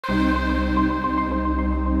Hey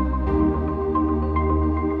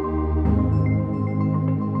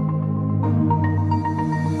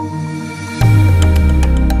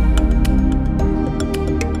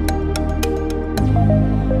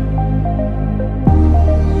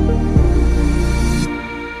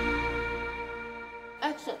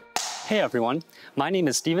everyone, my name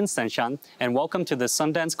is Steven Senshan, and welcome to the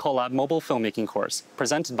Sundance Collab mobile filmmaking course,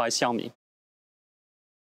 presented by Xiaomi.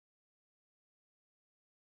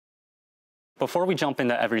 Before we jump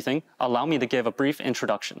into everything, allow me to give a brief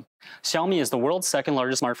introduction. Xiaomi is the world's second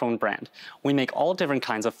largest smartphone brand. We make all different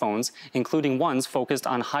kinds of phones, including ones focused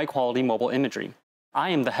on high-quality mobile imagery.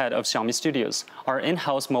 I am the head of Xiaomi Studios, our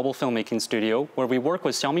in-house mobile filmmaking studio where we work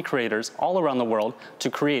with Xiaomi creators all around the world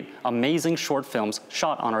to create amazing short films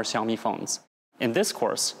shot on our Xiaomi phones. In this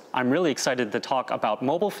course, I'm really excited to talk about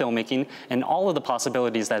mobile filmmaking and all of the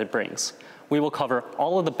possibilities that it brings. We will cover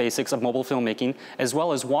all of the basics of mobile filmmaking as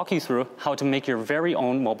well as walk you through how to make your very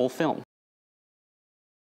own mobile film.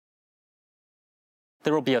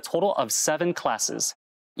 There will be a total of 7 classes.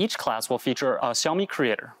 Each class will feature a Xiaomi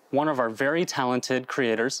creator, one of our very talented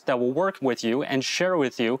creators that will work with you and share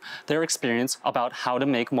with you their experience about how to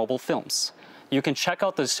make mobile films. You can check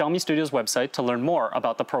out the Xiaomi Studios website to learn more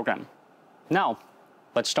about the program. Now,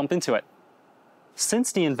 let's jump into it.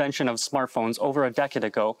 Since the invention of smartphones over a decade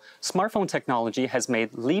ago, smartphone technology has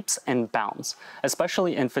made leaps and bounds,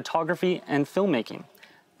 especially in photography and filmmaking.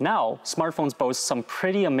 Now, smartphones boast some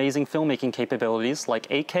pretty amazing filmmaking capabilities like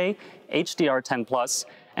 8K, HDR10+,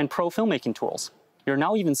 and pro filmmaking tools. You're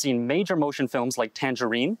now even seeing major motion films like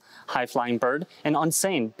Tangerine, High Flying Bird, and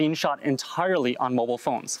Unsane being shot entirely on mobile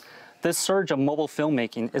phones. This surge of mobile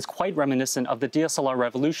filmmaking is quite reminiscent of the DSLR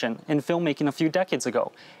revolution in filmmaking a few decades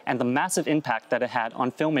ago, and the massive impact that it had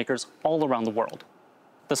on filmmakers all around the world.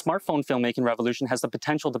 The smartphone filmmaking revolution has the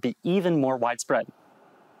potential to be even more widespread.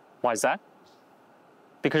 Why is that?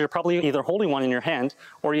 Because you're probably either holding one in your hand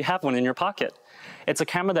or you have one in your pocket. It's a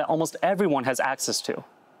camera that almost everyone has access to.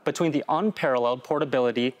 Between the unparalleled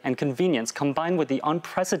portability and convenience combined with the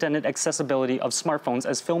unprecedented accessibility of smartphones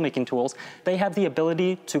as filmmaking tools, they have the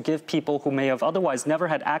ability to give people who may have otherwise never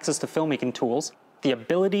had access to filmmaking tools the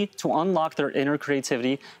ability to unlock their inner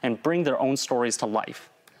creativity and bring their own stories to life.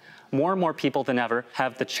 More and more people than ever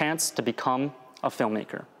have the chance to become a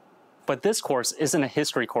filmmaker. But this course isn't a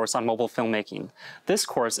history course on mobile filmmaking. This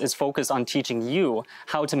course is focused on teaching you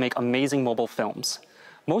how to make amazing mobile films.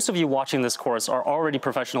 Most of you watching this course are already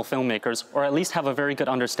professional filmmakers or at least have a very good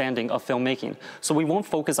understanding of filmmaking, so we won't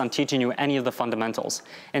focus on teaching you any of the fundamentals.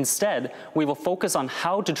 Instead, we will focus on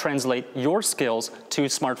how to translate your skills to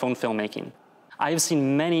smartphone filmmaking. I have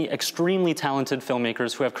seen many extremely talented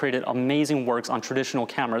filmmakers who have created amazing works on traditional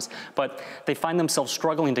cameras, but they find themselves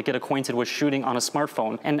struggling to get acquainted with shooting on a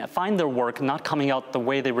smartphone and find their work not coming out the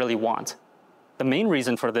way they really want. The main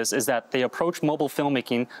reason for this is that they approach mobile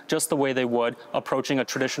filmmaking just the way they would approaching a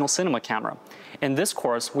traditional cinema camera. In this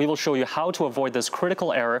course, we will show you how to avoid this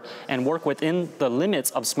critical error and work within the limits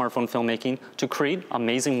of smartphone filmmaking to create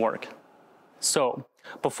amazing work. So,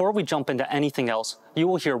 before we jump into anything else, you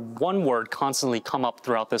will hear one word constantly come up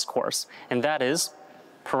throughout this course, and that is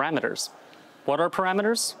parameters. What are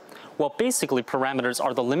parameters? Well, basically, parameters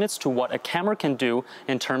are the limits to what a camera can do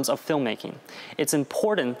in terms of filmmaking. It's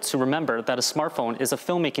important to remember that a smartphone is a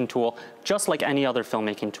filmmaking tool just like any other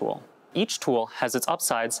filmmaking tool. Each tool has its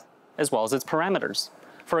upsides as well as its parameters.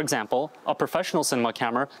 For example, a professional cinema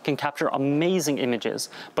camera can capture amazing images,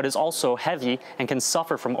 but is also heavy and can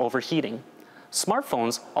suffer from overheating.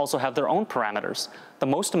 Smartphones also have their own parameters. The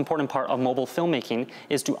most important part of mobile filmmaking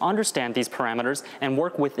is to understand these parameters and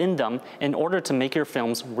work within them in order to make your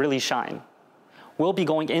films really shine. We'll be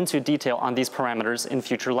going into detail on these parameters in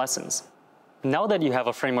future lessons. Now that you have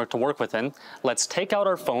a framework to work within, let's take out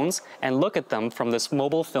our phones and look at them from this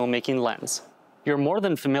mobile filmmaking lens. You're more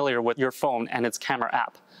than familiar with your phone and its camera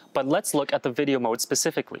app, but let's look at the video mode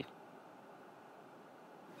specifically.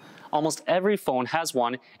 Almost every phone has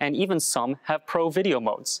one, and even some have pro video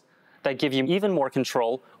modes that give you even more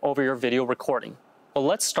control over your video recording. But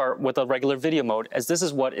let's start with a regular video mode, as this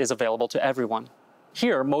is what is available to everyone.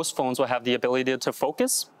 Here, most phones will have the ability to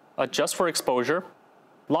focus, adjust for exposure,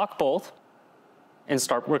 lock both, and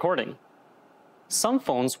start recording. Some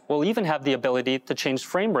phones will even have the ability to change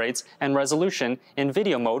frame rates and resolution in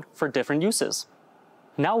video mode for different uses.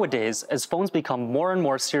 Nowadays, as phones become more and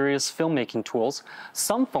more serious filmmaking tools,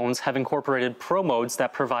 some phones have incorporated pro modes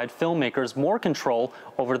that provide filmmakers more control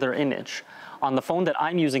over their image. On the phone that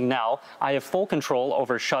I'm using now, I have full control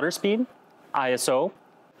over shutter speed, ISO,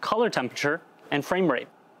 color temperature, and frame rate.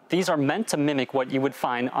 These are meant to mimic what you would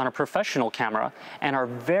find on a professional camera and are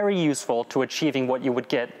very useful to achieving what you would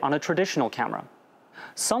get on a traditional camera.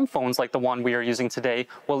 Some phones, like the one we are using today,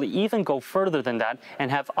 will even go further than that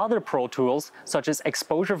and have other pro tools such as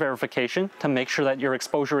exposure verification to make sure that your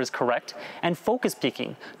exposure is correct, and focus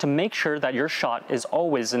peaking to make sure that your shot is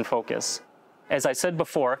always in focus. As I said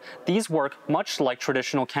before, these work much like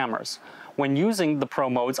traditional cameras. When using the pro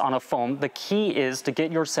modes on a phone, the key is to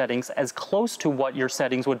get your settings as close to what your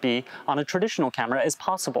settings would be on a traditional camera as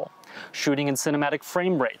possible. Shooting in cinematic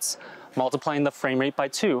frame rates, multiplying the frame rate by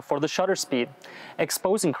 2 for the shutter speed,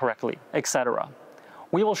 exposing correctly, etc.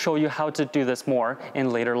 We will show you how to do this more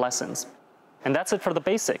in later lessons. And that's it for the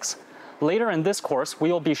basics. Later in this course,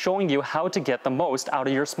 we will be showing you how to get the most out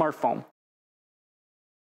of your smartphone.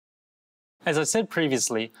 As I said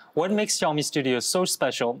previously, what makes Xiaomi Studios so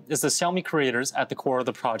special is the Xiaomi creators at the core of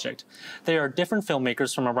the project. They are different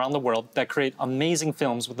filmmakers from around the world that create amazing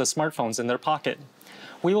films with the smartphones in their pocket.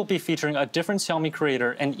 We will be featuring a different Xiaomi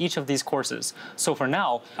creator in each of these courses. So for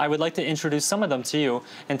now, I would like to introduce some of them to you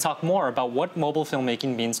and talk more about what mobile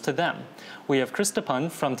filmmaking means to them. We have Christopun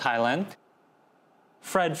from Thailand,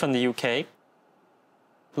 Fred from the UK,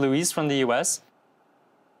 Louise from the US,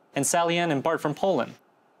 and Sally Ann and Bart from Poland.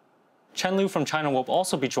 Chenlu from China will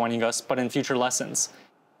also be joining us, but in future lessons.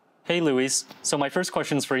 Hey Louise, so my first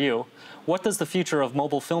question is for you. What does the future of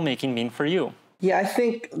mobile filmmaking mean for you? Yeah, I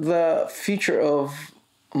think the future of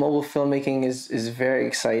mobile filmmaking is very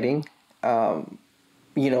exciting.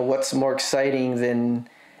 What's more exciting than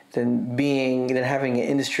having an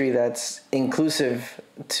industry that's inclusive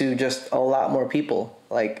to just a lot more people,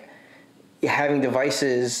 like having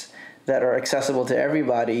devices that are accessible to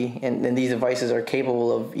everybody, and these devices are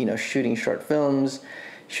capable of shooting short films,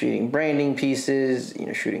 shooting branding pieces,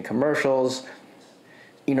 shooting commercials.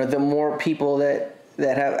 The more people that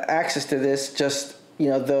have access to this, just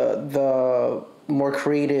the more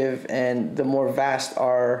creative and the more vast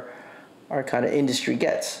our kind of industry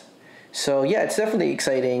gets. So yeah, it's definitely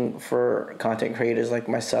exciting for content creators like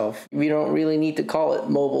myself. We don't really need to call it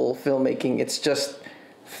mobile filmmaking. It's just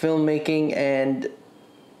filmmaking, and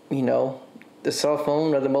the cell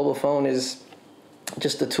phone or the mobile phone is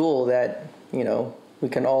just a tool that we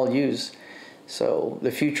can all use. So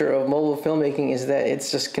the future of mobile filmmaking is that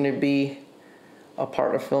it's just going to be a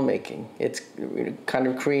part of filmmaking. It's kind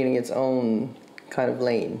of creating its own kind of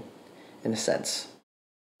lane, in a sense.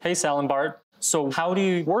 Hey Sal and Bart, so how do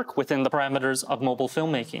you work within the parameters of mobile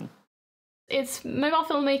filmmaking? Mobile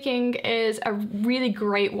filmmaking is a really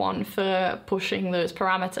great one for pushing those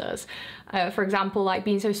parameters. For example, like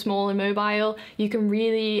being so small and mobile, you can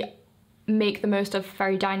really make the most of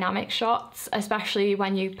very dynamic shots, especially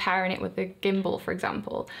when you're pairing it with the gimbal, for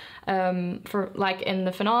example. For like in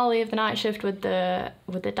the finale of the night shift with the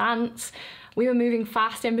dance, we were moving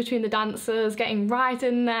fast in between the dancers, getting right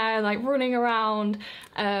in there, like running around,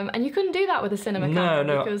 and you couldn't do that with a cinema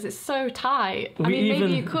camera because it's so tight.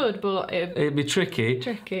 Maybe you could, but it'd be tricky.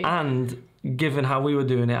 And given how we were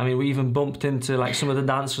doing it, we even bumped into like some of the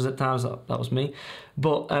dancers at times. That was me,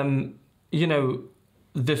 but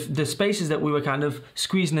the spaces that we were kind of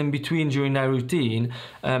squeezing in between during their routine,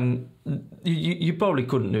 you probably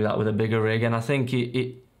couldn't do that with a bigger rig, and I think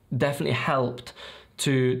it definitely helped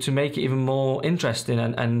to make it even more interesting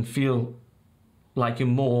and feel like you're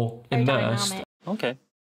more immersed. Dynamic. Okay.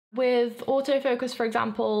 With autofocus, for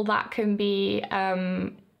example, that can be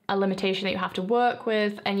a limitation that you have to work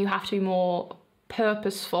with, and you have to be more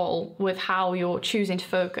purposeful with how you're choosing to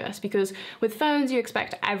focus, because with phones you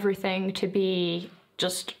expect everything to be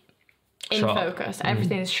just in focus,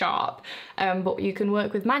 everything's sharp, but you can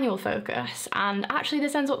work with manual focus, and actually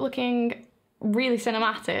this ends up looking really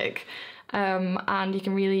cinematic, and you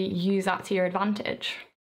can really use that to your advantage.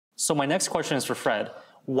 So my next question is for Fred.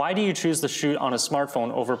 Why do you choose to shoot on a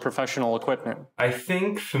smartphone over professional equipment? I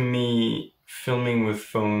think for me, filming with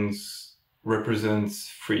phones represents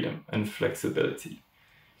freedom and flexibility.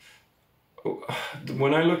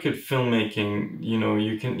 When I look at filmmaking,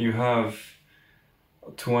 you have,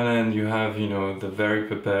 to one end you have, the very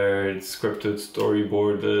prepared, scripted,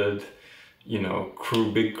 storyboarded,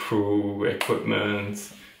 big crew,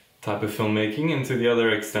 equipment type of filmmaking, and to the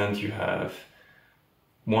other extent you have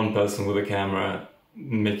one person with a camera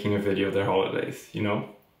making a video of their holidays,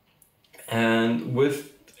 And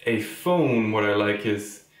with a phone, what I like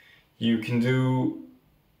is you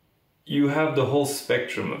have the whole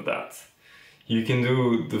spectrum of that. You can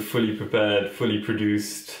do the fully prepared, fully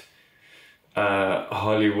produced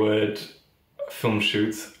Hollywood film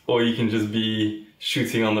shoots, or you can just be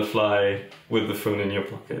shooting on the fly with the phone in your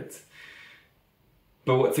pocket.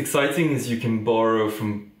 But what's exciting is you can borrow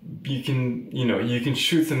from, you can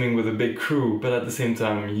shoot something with a big crew, but at the same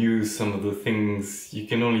time use some of the things you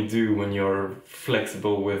can only do when you're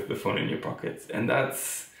flexible with the phone in your pocket. And that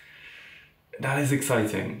is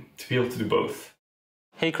exciting, to be able to do both.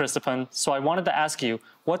 Hey Christophan, so I wanted to ask you,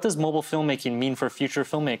 what does mobile filmmaking mean for future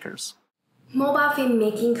filmmakers? Mobile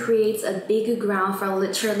filmmaking creates a bigger ground for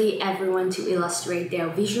literally everyone to illustrate their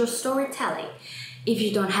visual storytelling. If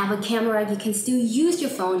you don't have a camera, you can still use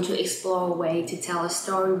your phone to explore a way to tell a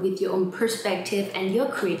story with your own perspective and your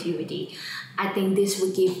creativity. I think this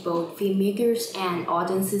would give both filmmakers and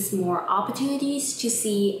audiences more opportunities to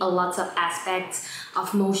see a lot of aspects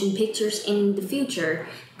of motion pictures in the future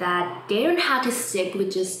that they don't have to stick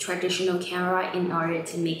with just traditional camera in order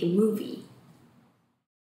to make a movie.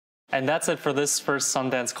 And that's it for this first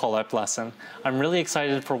Sundance Collab lesson. I'm really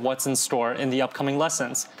excited for what's in store in the upcoming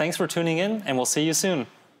lessons. Thanks for tuning in, and we'll see you soon.